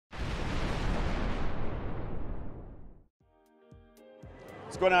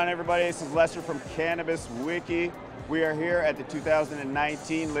What's going on, everybody? This is Lester from Cannabis Wiki. We are here at the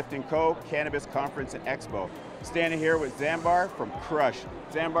 2019 Lift & Co. Cannabis Conference and Expo. Standing here with Zambar from Krush.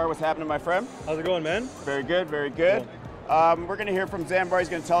 Zambar, what's happening, my friend? How's it going, man? Very good, very good. Yeah. We're going to hear from Zambar. He's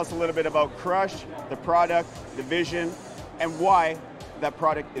going to tell us a little bit about Krush, the product, the vision, and why that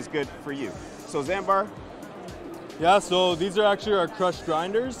product is good for you. So Zambar? Yeah, so these are actually our Krush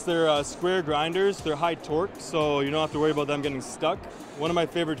Grinders. They're square grinders. They're high torque, so you don't have to worry about them getting stuck. One of my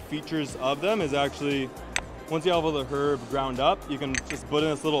favorite features of them is actually, once you have all the herb ground up, you can just put in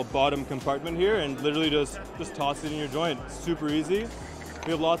this little bottom compartment here and literally just toss it in your joint. Super easy.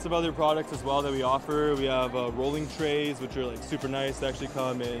 We have lots of other products as well that we offer. We have rolling trays, which are like super nice. They actually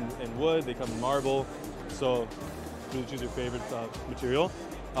come in wood, they come in marble. So really choose your favorite material.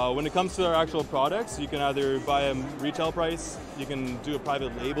 When it comes to our actual products, you can either buy them retail price, you can do a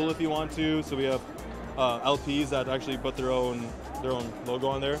private label if you want to. So we have LPs that actually put their own logo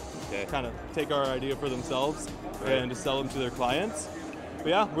on there, kind of take our idea for themselves and just sell them to their clients. But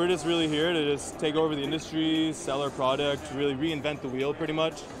yeah, we're just really here to just take over the industry, sell our product, really reinvent the wheel pretty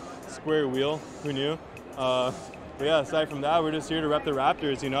much. Square wheel, who knew? But yeah, aside from that, we're just here to rep the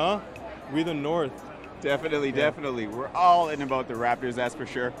Raptors, you know? We the North. Definitely, definitely. We're all in about the Raptors, that's for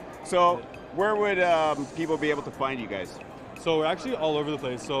sure. So where would people be able to find you guys? So we're actually all over the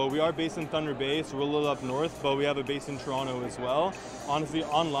place. So we are based in Thunder Bay, so we're a little up north, but we have a base in Toronto as well. Honestly,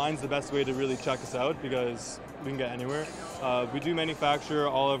 online's the best way to really check us out because we can get anywhere. We do manufacture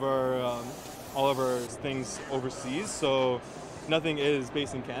all of our things overseas, so nothing is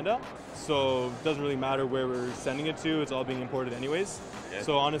based in Canada. So it doesn't really matter where we're sending it to, it's all being imported anyways. Yes.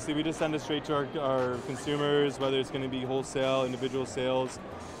 So honestly, we just send it straight to our consumers, whether it's going to be wholesale, individual sales.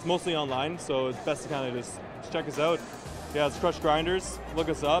 It's mostly online, so it's best to kind of just check us out. Yeah, it's Krush Grinders. Look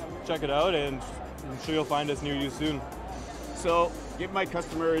us up, check it out, and I'm sure you'll find us near you soon. So give my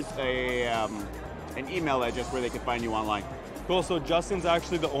customers an email address where they can find you online. Cool, so Justin's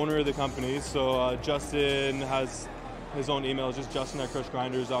actually the owner of the company. So Justin has his own email, it's just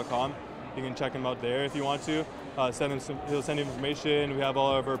justin@crushgrinders.com. You can check him out there if you want to. He'll send you information. We have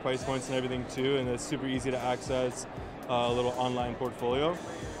all of our price points and everything too, and it's super easy to access, a little online portfolio.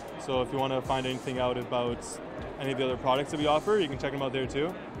 So if you want to find anything out about any of the other products that we offer, you can check them out there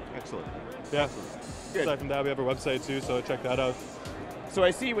too. Excellent. Yeah. Excellent. Good. Aside from that, we have our website too, so check that out. So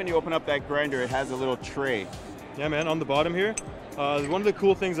I see when you open up that grinder, it has a little tray. Yeah, man, on the bottom here. One of the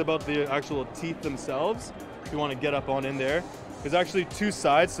cool things about the actual teeth themselves, if you want to get up on in there, there's actually two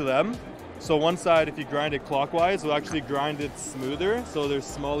sides to them. So one side, if you grind it clockwise, will actually grind it smoother. So there's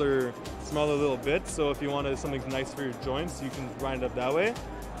smaller little bits. So if you want something nice for your joints, you can grind it up that way.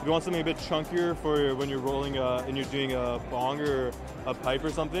 If you want something a bit chunkier for when you're rolling and you're doing a bong or a pipe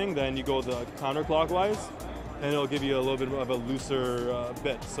or something, then you go the counterclockwise, and it'll give you a little bit of a looser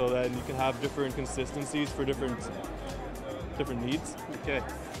bit. So then you can have different consistencies for different needs. Okay.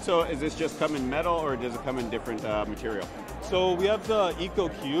 So is this just come in metal or does it come in different material? So we have the Eco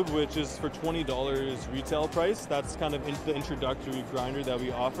Cube, which is for $20 retail price. That's kind of the introductory grinder that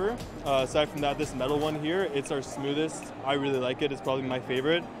we offer. Aside from that, this metal one here, it's our smoothest. I really like it. It's probably my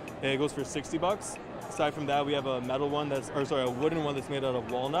favorite. And it goes for $60. Aside from that, we have a wooden one that's made out of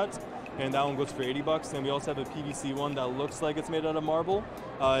walnut, and that one goes for $80. And we also have a PVC one that looks like it's made out of marble.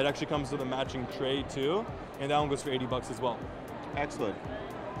 It actually comes with a matching tray too, and that one goes for $80 as well. Excellent.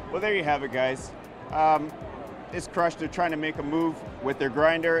 Well, there you have it, guys. It's Krush. They're trying to make a move with their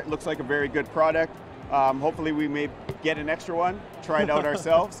grinder. It looks like a very good product. Hopefully we may get an extra one, try it out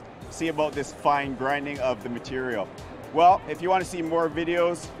ourselves, see about this fine grinding of the material. Well, if you want to see more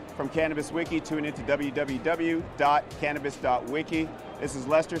videos from Cannabis Wiki, tune into www.cannabis.wiki. This is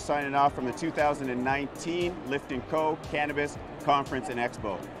Lester signing off from the 2019 Lift & Co. Cannabis Conference and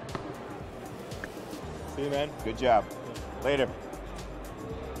Expo. See you, man. Good job. Later.